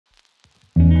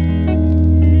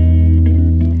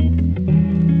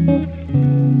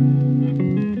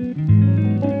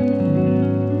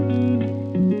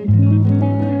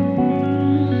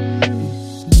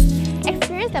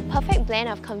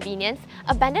convenience,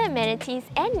 abundant amenities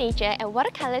and nature at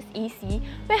Watercolours EC,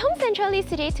 we're home centrally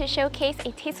today to showcase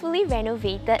a tastefully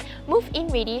renovated, move-in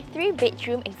ready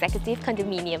 3-bedroom executive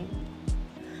condominium.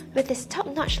 With its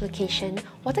top-notch location,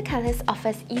 Watercolours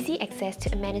offers easy access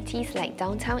to amenities like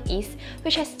Downtown East,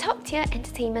 which has top-tier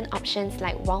entertainment options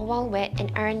like Wild Wild Wet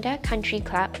and Aranda Country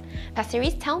Club, Pasir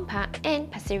Ris Town Park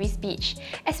and Pasir Ris Beach,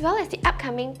 as well as the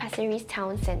upcoming Pasir Ris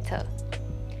Town Centre.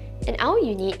 In our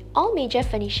unit, all major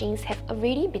furnishings have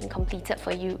already been completed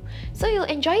for you, so you'll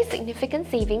enjoy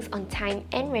significant savings on time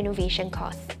and renovation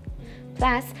costs.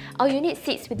 Plus, our unit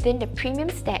sits within the premium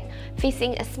stack,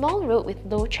 facing a small road with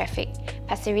low traffic,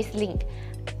 Pasir Ris Link.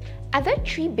 Other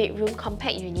 3-bedroom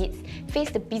compact units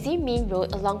face the busy main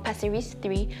road along Pasir Ris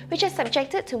 3, which are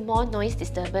subjected to more noise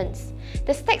disturbance.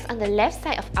 The stacks on the left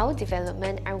side of our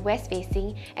development are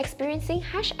west-facing, experiencing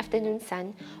harsh afternoon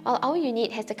sun, while our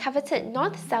unit has the coveted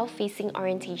north-south facing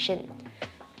orientation.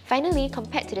 Finally,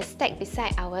 compared to the stack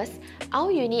beside ours, our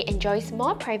unit enjoys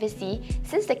more privacy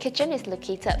since the kitchen is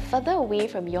located further away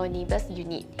from your neighbour's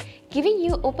unit, giving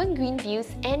you open green views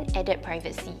and added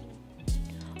privacy.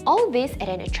 All this at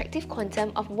an attractive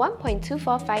quantum of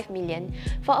 1.245 million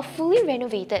for a fully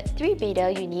renovated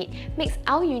 3-bedder unit makes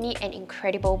our unit an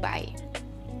incredible buy.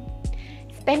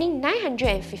 Spanning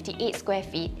 958 square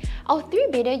feet, our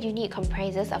 3-bedder unit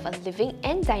comprises of a living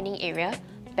and dining area,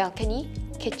 balcony,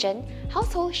 kitchen,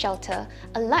 household shelter,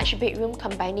 a large bedroom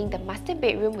combining the master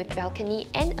bedroom with balcony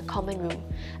and a common room,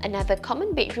 another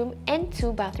common bedroom and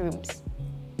 2 bathrooms.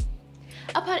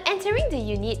 Upon entering the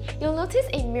unit, you'll notice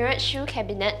a mirrored shoe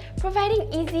cabinet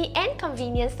providing easy and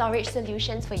convenient storage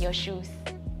solutions for your shoes.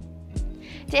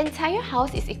 The entire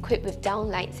house is equipped with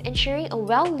downlights, ensuring a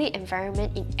well-lit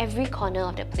environment in every corner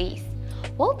of the place.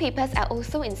 Wallpapers are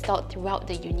also installed throughout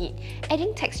the unit,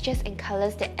 adding textures and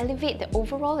colours that elevate the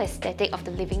overall aesthetic of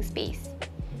the living space.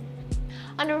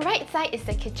 On the right side is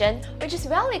the kitchen, which is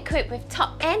well equipped with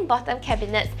top and bottom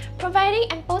cabinets, providing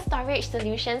ample storage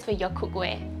solutions for your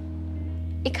cookware.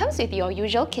 It comes with your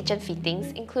usual kitchen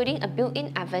fittings, including a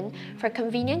built-in oven for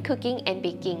convenient cooking and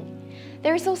baking.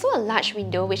 There is also a large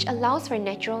window which allows for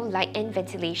natural light and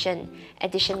ventilation.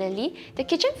 Additionally, the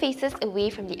kitchen faces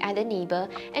away from the other neighbour,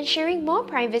 ensuring more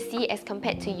privacy as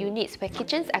compared to units where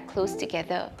kitchens are close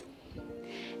together.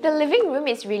 The living room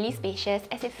is really spacious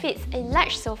as it fits a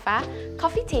large sofa,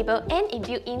 coffee table and a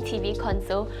built-in TV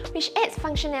console, which adds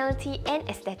functionality and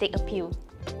aesthetic appeal.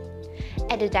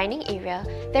 At the dining area,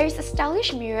 there is a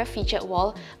stylish mirror-featured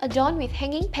wall adorned with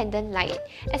hanging pendant light,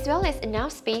 as well as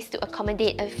enough space to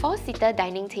accommodate a 4-seater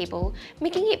dining table,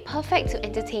 making it perfect to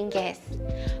entertain guests.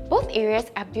 Both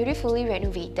areas are beautifully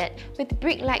renovated, with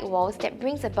brick-like walls that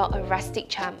brings about a rustic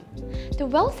charm. The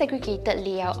well-segregated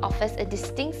layout offers a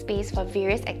distinct space for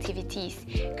various activities,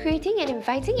 creating an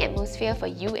inviting atmosphere for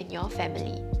you and your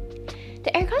family. The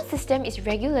aircon system is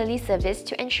regularly serviced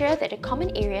to ensure that the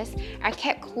common areas are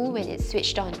kept cool when it's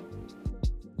switched on.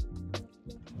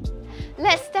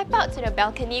 Let's step out to the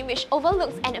balcony, which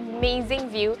overlooks an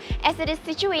amazing view as it is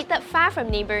situated far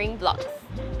from neighbouring blocks.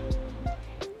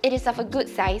 It is of a good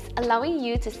size, allowing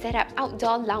you to set up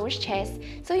outdoor lounge chairs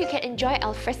so you can enjoy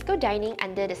al fresco dining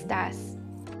under the stars.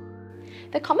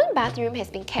 The common bathroom has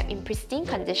been kept in pristine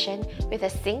condition with a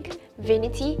sink,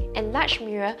 vanity and large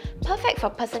mirror, perfect for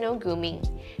personal grooming.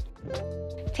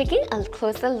 Taking a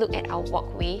closer look at our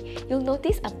walkway, you'll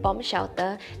notice a bomb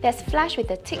shelter that's flush with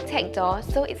a tic-tac door,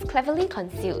 so it's cleverly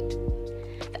concealed.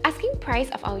 The asking price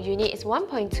of our unit is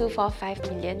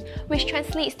 1.245 million, which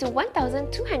translates to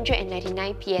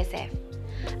 1,299 PSF.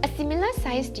 A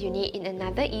similar-sized unit in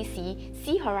another EC,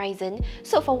 Sea Horizon,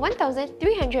 sold for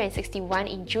 1,361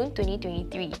 in June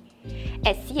 2023.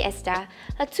 At Sea Esta,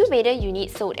 a 2-bedder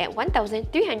unit sold at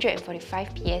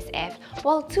 1,345 PSF,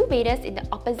 while 2-bedders in the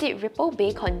opposite Ripple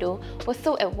Bay condo were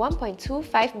sold at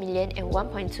 1.25 million and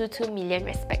 1.22 million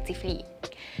respectively.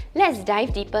 Let's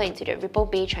dive deeper into the Ripple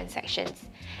Bay transactions.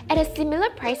 At a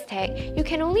similar price tag, you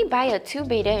can only buy a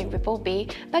 2-bedder in Ripple Bay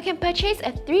but can purchase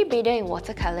a 3-bedder in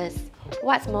Watercolours.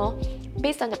 What's more,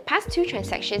 based on the past 2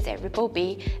 transactions at Ripple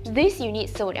Bay, this unit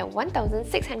sold at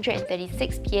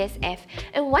 1,636 PSF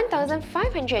and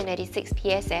 1,596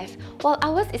 PSF, while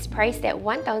ours is priced at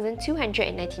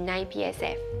 1,299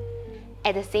 PSF.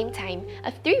 At the same time,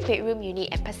 a 3-bedroom unit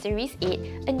at Pasir Ris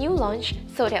 8, a new launch,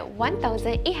 sold at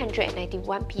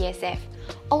 1,891 PSF,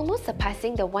 almost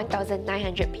surpassing the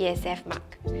 1,900 PSF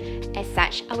mark. As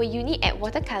such, our unit at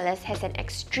Watercolours has an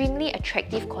extremely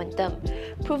attractive quantum,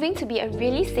 proving to be a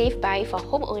really safe buy for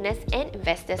homeowners and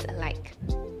investors alike.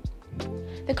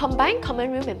 The combined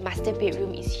common room and master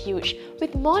bedroom is huge,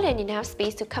 with more than enough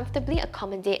space to comfortably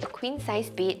accommodate a queen-size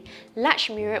bed,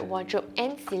 large mirrored wardrobe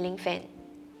and ceiling fan.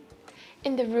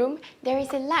 In the room, there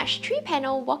is a large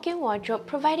 3-panel walk-in wardrobe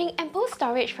providing ample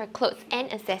storage for clothes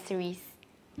and accessories.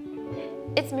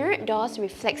 Its mirrored doors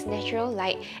reflect natural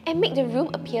light and make the room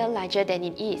appear larger than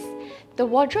it is. The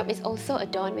wardrobe is also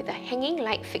adorned with a hanging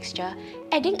light fixture,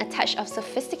 adding a touch of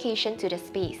sophistication to the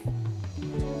space.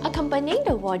 Accompanying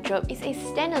the wardrobe is a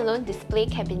standalone display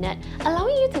cabinet,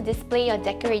 allowing you to display your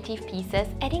decorative pieces,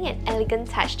 adding an elegant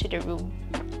touch to the room.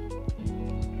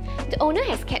 The owner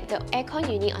has kept the aircon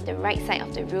unit on the right side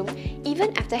of the room,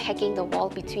 even after hacking the wall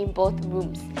between both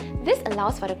rooms. This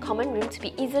allows for the common room to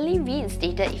be easily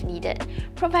reinstated if needed,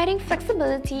 providing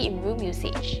flexibility in room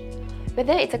usage.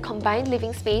 Whether it's a combined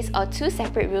living space or 2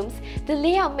 separate rooms, the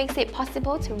layout makes it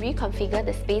possible to reconfigure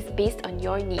the space based on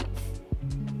your needs.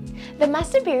 The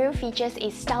master bedroom features a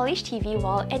stylish TV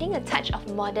wall, adding a touch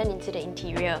of modern into the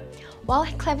interior, while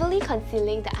cleverly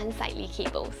concealing the unsightly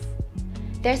cables.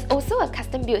 There's also a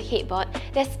custom-built headboard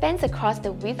that spans across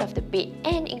the width of the bed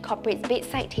and incorporates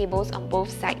bedside tables on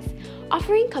both sides,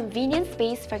 offering convenient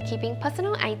space for keeping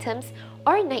personal items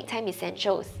or nighttime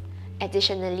essentials.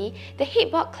 Additionally, the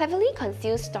headboard cleverly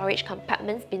conceals storage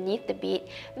compartments beneath the bed,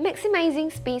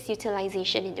 maximizing space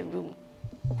utilization in the room.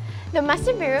 The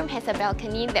master bedroom has a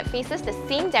balcony that faces the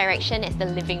same direction as the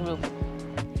living room.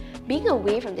 Being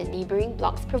away from the neighbouring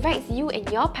blocks provides you and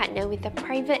your partner with a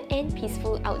private and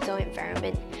peaceful outdoor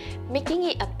environment, making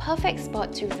it a perfect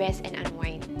spot to rest and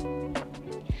unwind.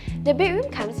 The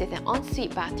bedroom comes with an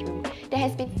ensuite bathroom that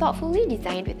has been thoughtfully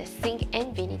designed with a sink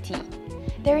and vanity.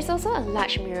 There is also a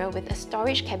large mirror with a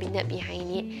storage cabinet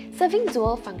behind it, serving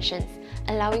dual functions,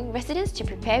 allowing residents to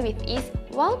prepare with ease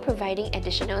while providing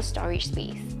additional storage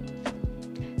space.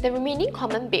 The remaining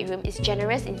common bedroom is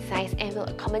generous in size and will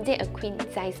accommodate a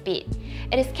queen-size bed.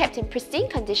 It is kept in pristine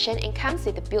condition and comes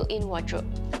with a built-in wardrobe.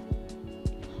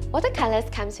 Watercolours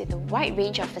comes with a wide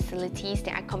range of facilities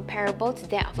that are comparable to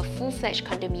that of a full-fledged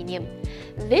condominium.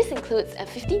 This includes a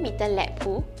 50-meter lap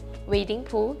pool, wading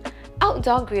pool,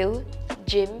 outdoor grill,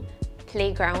 gym,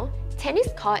 playground, tennis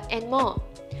court, and more.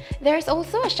 There is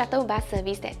also a shuttle bus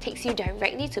service that takes you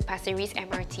directly to Pasir Ris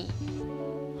MRT.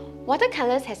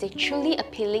 Watercolours has a truly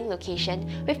appealing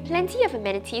location with plenty of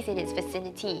amenities in its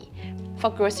vicinity.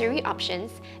 For grocery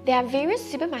options, there are various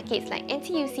supermarkets like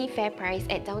NTUC FairPrice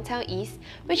at Downtown East,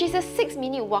 which is a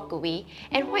 6-minute walk away,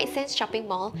 and White Sands Shopping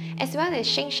Mall, as well as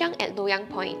Sheng Siang at Loyang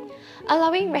Point,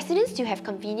 allowing residents to have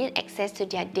convenient access to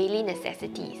their daily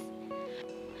necessities.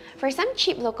 For some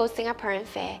cheap local Singaporean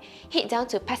fare, head down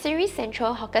to Pasir Ris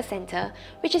Central Hawker Centre,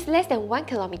 which is less than 1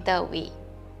 kilometre away.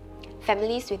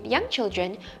 Families with young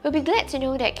children will be glad to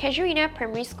know that Casuarina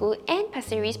Primary School and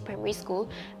Pasir Ris Primary School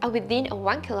are within a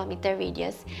 1 kilometre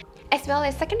radius, as well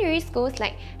as secondary schools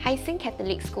like Hai Sing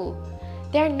Catholic School.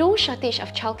 There are no shortage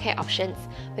of childcare options,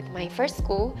 with My First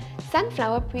Skool,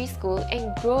 Sunflower Preschool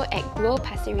and Grow at Glow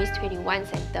Pasir Ris 21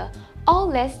 Centre, all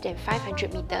less than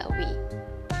 500 metres away.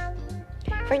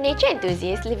 For nature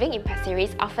enthusiasts, living in Pasir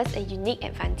Ris offers a unique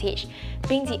advantage,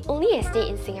 being the only estate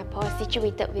in Singapore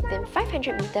situated within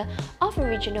 500 metres of a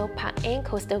regional park and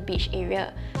coastal beach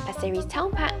area, Pasir Ris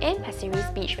Town Park and Pasir Ris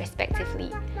Beach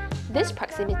respectively. This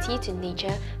proximity to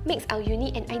nature makes our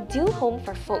unit an ideal home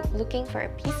for folks looking for a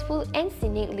peaceful and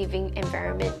scenic living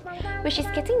environment, which is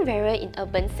getting rarer in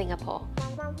urban Singapore.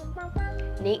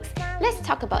 Next, let's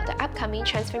talk about the upcoming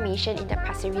transformation in the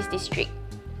Pasir Ris district.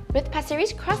 With Pasir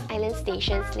Ris Cross Island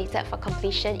Station slated for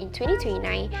completion in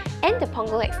 2029 and the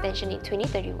Punggol extension in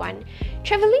 2031,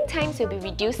 travelling times will be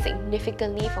reduced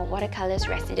significantly for Watercolours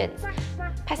residents.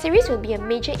 Pasir Ris will be a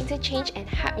major interchange and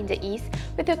hub in the east,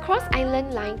 with the Cross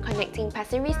Island line connecting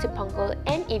Pasir Ris to Punggol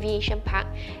and Aviation Park,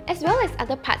 as well as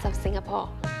other parts of Singapore.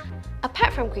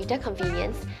 Apart from greater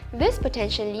convenience, this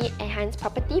potentially enhance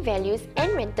property values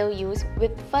and rental use with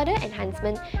further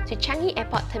enhancement to Changi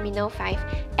Airport Terminal 5,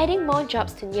 adding more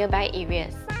jobs to nearby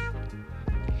areas.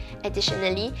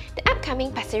 Additionally, the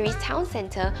upcoming Pasir Ris Town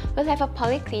Centre will have a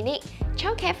polyclinic,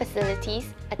 childcare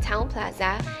facilities, a town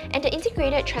plaza, and an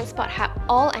integrated transport hub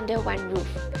all under one roof.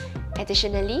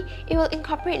 Additionally, it will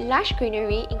incorporate lush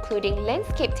greenery including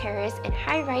landscape terrace and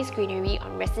high-rise greenery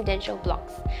on residential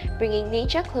blocks, bringing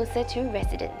nature closer to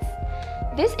residents.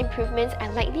 These improvements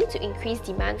are likely to increase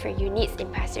demand for units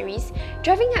in Pasir Ris,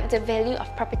 driving up the value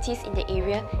of properties in the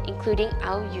area, including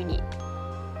our unit.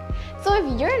 So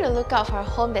if you're on the lookout for a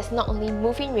home that's not only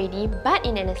move-in ready but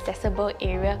in an accessible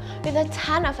area with a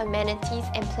ton of amenities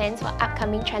and plans for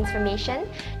upcoming transformation,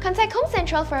 contact Home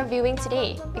Central for a viewing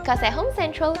today, because at Home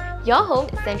Central, your home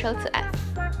is central to us.